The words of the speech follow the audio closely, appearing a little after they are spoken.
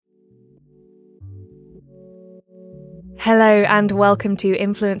Hello and welcome to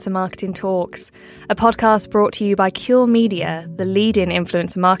Influencer Marketing Talks, a podcast brought to you by Cure Media, the leading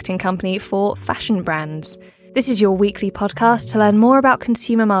influencer marketing company for fashion brands. This is your weekly podcast to learn more about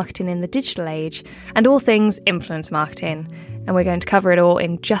consumer marketing in the digital age and all things influencer marketing. And we're going to cover it all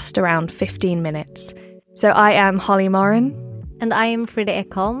in just around 15 minutes. So I am Holly Morin. And I am Frida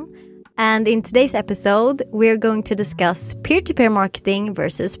Ekholm. And in today's episode, we're going to discuss peer-to-peer marketing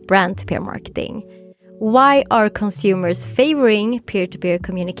versus brand-to-peer marketing. Why are consumers favoring peer-to-peer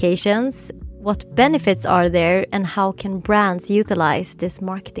communications? What benefits are there? And how can brands utilize this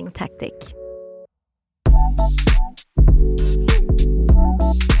marketing tactic?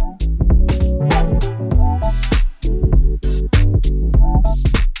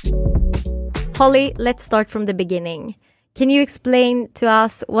 Holly, let's start from the beginning. Can you explain to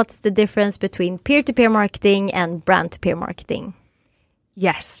us what's the difference between peer-to-peer marketing and brand-to-peer marketing?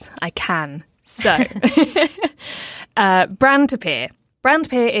 Yes, I can. So, brand-to-peer.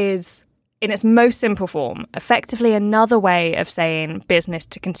 Brand-to-peer is, in its most simple form, effectively another way of saying business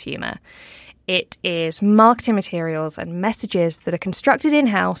to consumer. It is marketing materials and messages that are constructed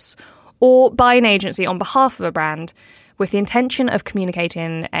in-house or by an agency on behalf of a brand with the intention of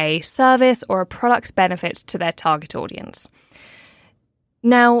communicating a service or a product's benefits to their target audience.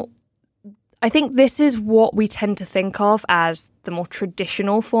 Now, I think this is what we tend to think of as the more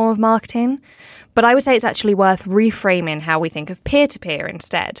traditional form of marketing, but I would say it's actually worth reframing how we think of peer-to-peer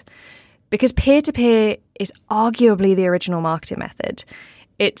instead, because peer-to-peer is arguably the original marketing method.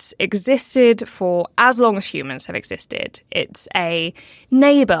 It's existed for as long as humans have existed. It's a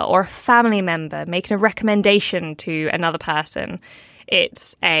neighbour or a family member making a recommendation to another person.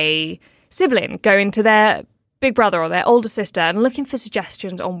 It's a sibling going to their big brother or their older sister and looking for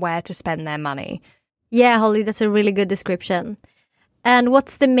suggestions on where to spend their money. Yeah, Holly, that's a really good description. And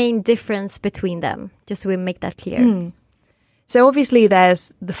what's the main difference between them? Just so we make that clear. So obviously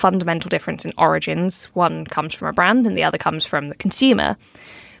there's the fundamental difference in origins. One comes from a brand and the other comes from the consumer.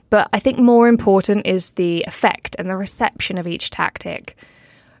 But I think more important is the effect and the reception of each tactic.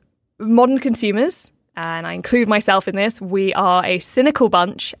 Modern consumers, and I include myself in this, we are a cynical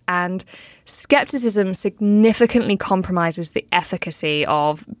bunch, and skepticism significantly compromises the efficacy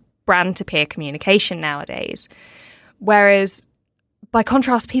of brand-to-peer communication nowadays. Whereas, by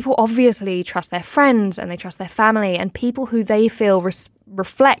contrast, people obviously trust their friends and they trust their family and people who they feel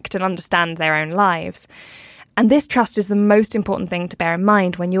reflect and understand their own lives. And this trust is the most important thing to bear in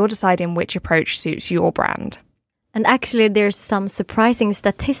mind when you're deciding which approach suits your brand. And actually, there's some surprising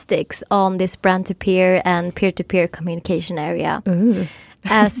statistics on this brand-to-peer and peer-to-peer communication area. Ooh.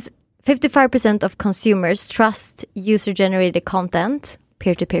 As 55% of consumers trust user-generated content,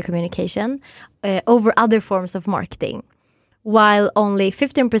 peer-to-peer communication, over other forms of marketing, while only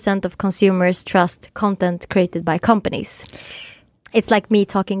 15% of consumers trust content created by companies. It's like me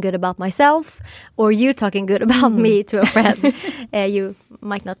talking good about myself or you talking good about me to a friend. You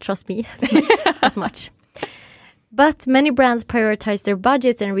might not trust me as much. But many brands prioritize their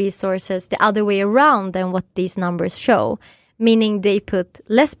budgets and resources the other way around than what these numbers show, meaning they put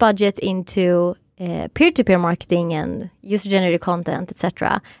less budget into peer-to-peer marketing and user-generated content,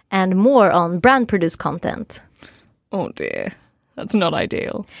 etc., and more on brand-produced content. Oh dear, that's not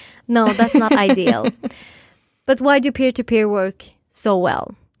ideal. No, that's not ideal. But why do peer-to-peer work so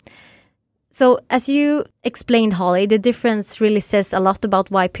well? So as you explained, Holly, the difference really says a lot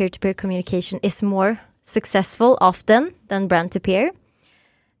about why peer-to-peer communication is more successful often than brand-to-peer.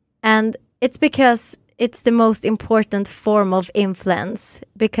 And it's because it's the most important form of influence,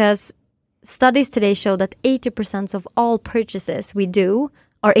 because studies today show that 80% of all purchases we do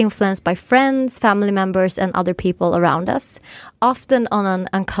are influenced by friends, family members, and other people around us, often on an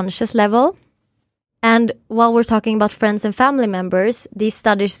unconscious level. And while we're talking about friends and family members, these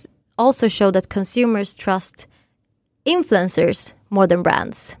studies also show that consumers trust influencers more than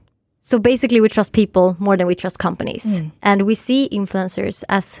brands. So basically, we trust people more than we trust companies. And we see influencers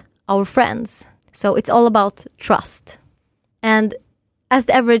as our friends. So it's all about trust. And as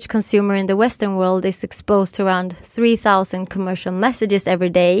the average consumer in the Western world is exposed to around 3,000 commercial messages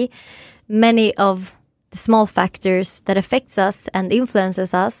every day, many of the small factors that affects us and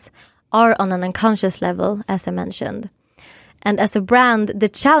influences us are on an unconscious level, as I mentioned. And as a brand, the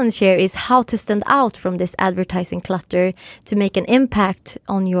challenge here is how to stand out from this advertising clutter to make an impact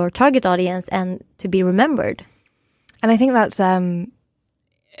on your target audience and to be remembered. And I think that's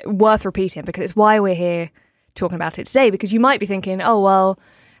worth repeating because it's why we're here talking about it today, because you might be thinking, oh, well,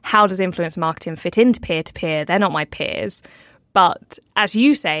 how does influencer marketing fit into peer-to-peer? They're not my peers. But as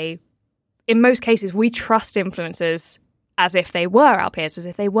you say, in most cases, we trust influencers as if they were our peers, as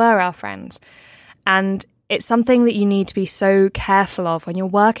if they were our friends. And It's something that you need to be so careful of when you're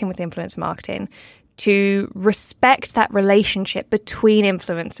working with influencer marketing, to respect that relationship between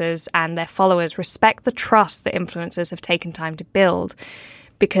influencers and their followers, respect the trust that influencers have taken time to build,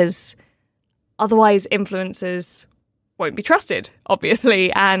 because otherwise influencers won't be trusted,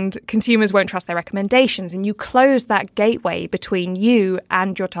 obviously, and consumers won't trust their recommendations, and you close that gateway between you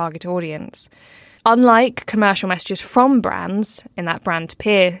and your target audience. Unlike commercial messages from brands in that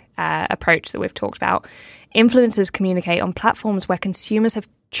brand-to-peer approach that we've talked about, influencers communicate on platforms where consumers have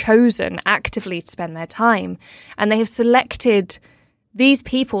chosen actively to spend their time, and they have selected these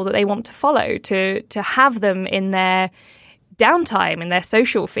people that they want to follow, to have them in their downtime, in their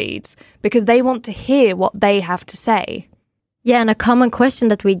social feeds, because they want to hear what they have to say. Yeah, and a common question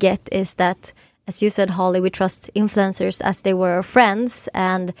that we get is that, as you said, Holly, we trust influencers as they were our friends,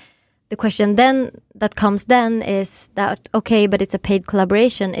 and the question then that comes then is that, okay, but it's a paid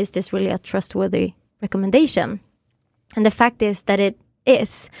collaboration. Is this really a trustworthy recommendation? And the fact is that it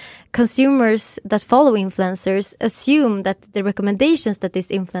is. Consumers that follow influencers assume that the recommendations that these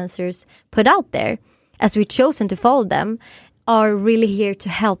influencers put out there, as we've chosen to follow them, are really here to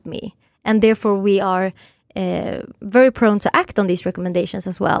help me. And therefore we are very prone to act on these recommendations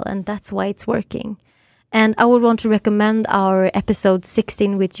as well. And that's why it's working. And I would want to recommend our episode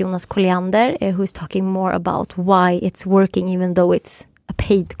 16 with Jonas Colliander, who's talking more about why it's working even though it's a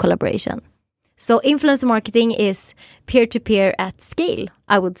paid collaboration. So influencer marketing is peer-to-peer at scale,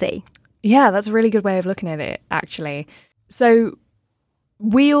 I would say. Yeah, that's a really good way of looking at it, actually. So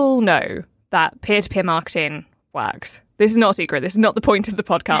we all know that peer-to-peer marketing works. This is not a secret. This is not the point of the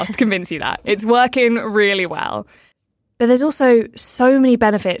podcast to convince you that. It's working really well. But there's also so many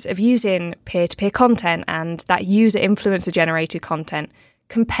benefits of using peer-to-peer content and that user-influencer-generated content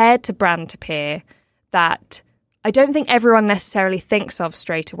compared to brand-to-peer that I don't think everyone necessarily thinks of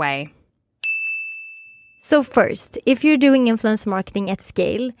straight away. So first, if you're doing influencer marketing at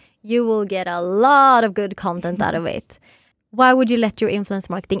scale, you will get a lot of good content out of it. Why would you let your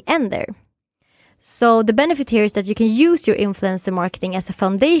influencer marketing end there? So the benefit here is that you can use your influencer marketing as a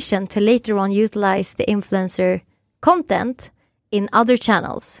foundation to later on utilize the influencer content in other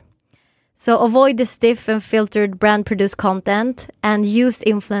channels. So avoid the stiff and filtered brand-produced content and use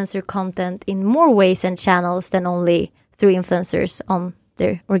influencer content in more ways and channels than only through influencers on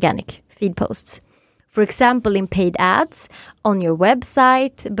their organic feed posts. For example, in paid ads, on your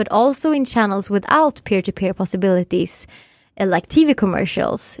website, but also in channels without peer-to-peer possibilities, like TV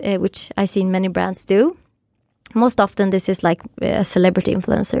commercials, which I see many brands do. Most often this is like a celebrity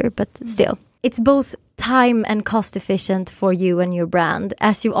influencer, but still. It's both time and cost efficient for you and your brand,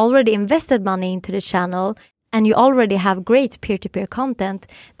 as you already invested money into the channel and you already have great peer-to-peer content,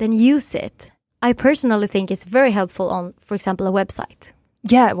 then use it. I personally think it's very helpful on, for example, a website.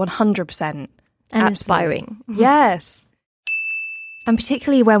 Yeah, 100%. And Absolutely. inspiring. Yes. And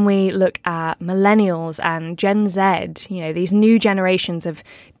particularly when we look at millennials and Gen Z, these new generations of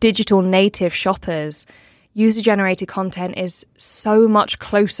digital native shoppers, user-generated content is so much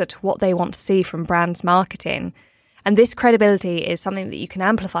closer to what they want to see from brands marketing. And this credibility is something that you can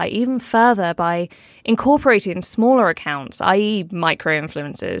amplify even further by incorporating smaller accounts, i.e.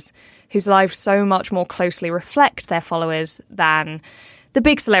 micro-influencers, whose lives so much more closely reflect their followers than the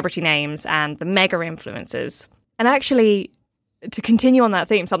big celebrity names and the mega influencers. And actually, to continue on that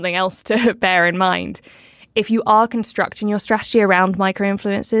theme, something else to bear in mind, if you are constructing your strategy around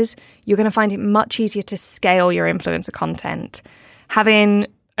micro-influencers, you're going to find it much easier to scale your influencer content. Having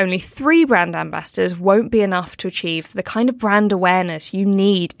only 3 brand ambassadors won't be enough to achieve the kind of brand awareness you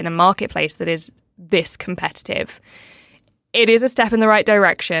need in a marketplace that is this competitive. It is a step in the right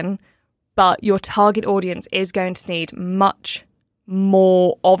direction, but your target audience is going to need much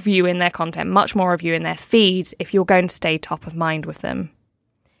more of you in their content, much more of you in their feeds if you're going to stay top of mind with them.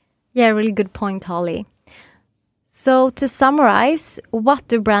 Yeah, really good point, Holly. So to summarize, what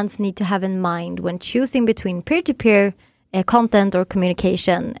do brands need to have in mind when choosing between peer-to-peer content or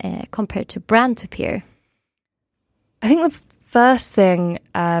communication compared to brand-to-peer? I think the first thing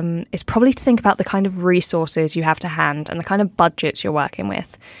is probably to think about the kind of resources you have to hand and the kind of budgets you're working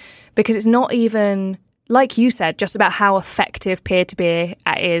with. Because it's not even, like you said, just about how effective peer-to-peer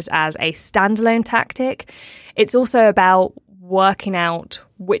is as a standalone tactic. It's also about working out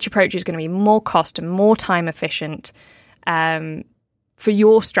which approach is going to be more cost and more time efficient for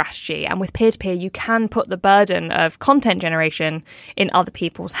your strategy. And with peer-to-peer, you can put the burden of content generation in other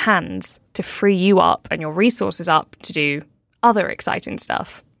people's hands to free you up and your resources up to do other exciting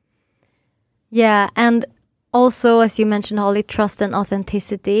stuff. Yeah, and also, as you mentioned, Holly, trust and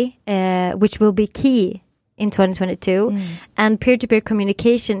authenticity, which will be key in 2022. And peer-to-peer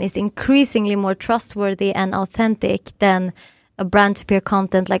communication is increasingly more trustworthy and authentic than a brand-to-peer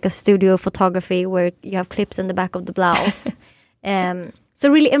content like a studio photography where you have clips in the back of the blouse. So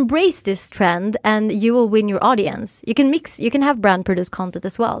really embrace this trend and you will win your audience. You can have brand-produced content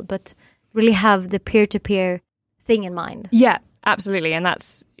as well, but really have the peer-to-peer thing in mind. Yeah, absolutely. And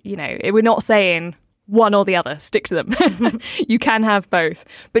that's, we're not saying one or the other, stick to them. You can have both,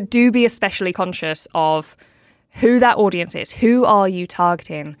 but do be especially conscious of who that audience is. Who are you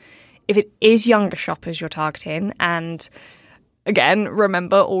targeting? If it is younger shoppers you're targeting, and again,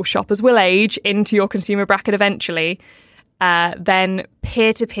 remember all shoppers will age into your consumer bracket eventually, then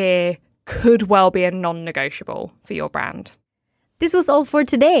peer-to-peer could well be a non-negotiable for your brand. This was all for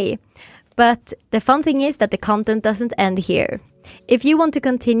today. But the fun thing is that the content doesn't end here. If you want to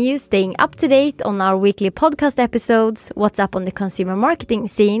continue staying up to date on our weekly podcast episodes, what's up on the consumer marketing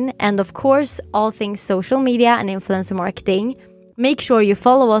scene, and of course, all things social media and influencer marketing, make sure you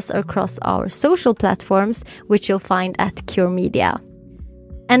follow us across our social platforms, which you'll find at Cure Media.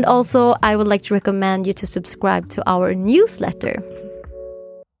 And also, I would like to recommend you to subscribe to our newsletter.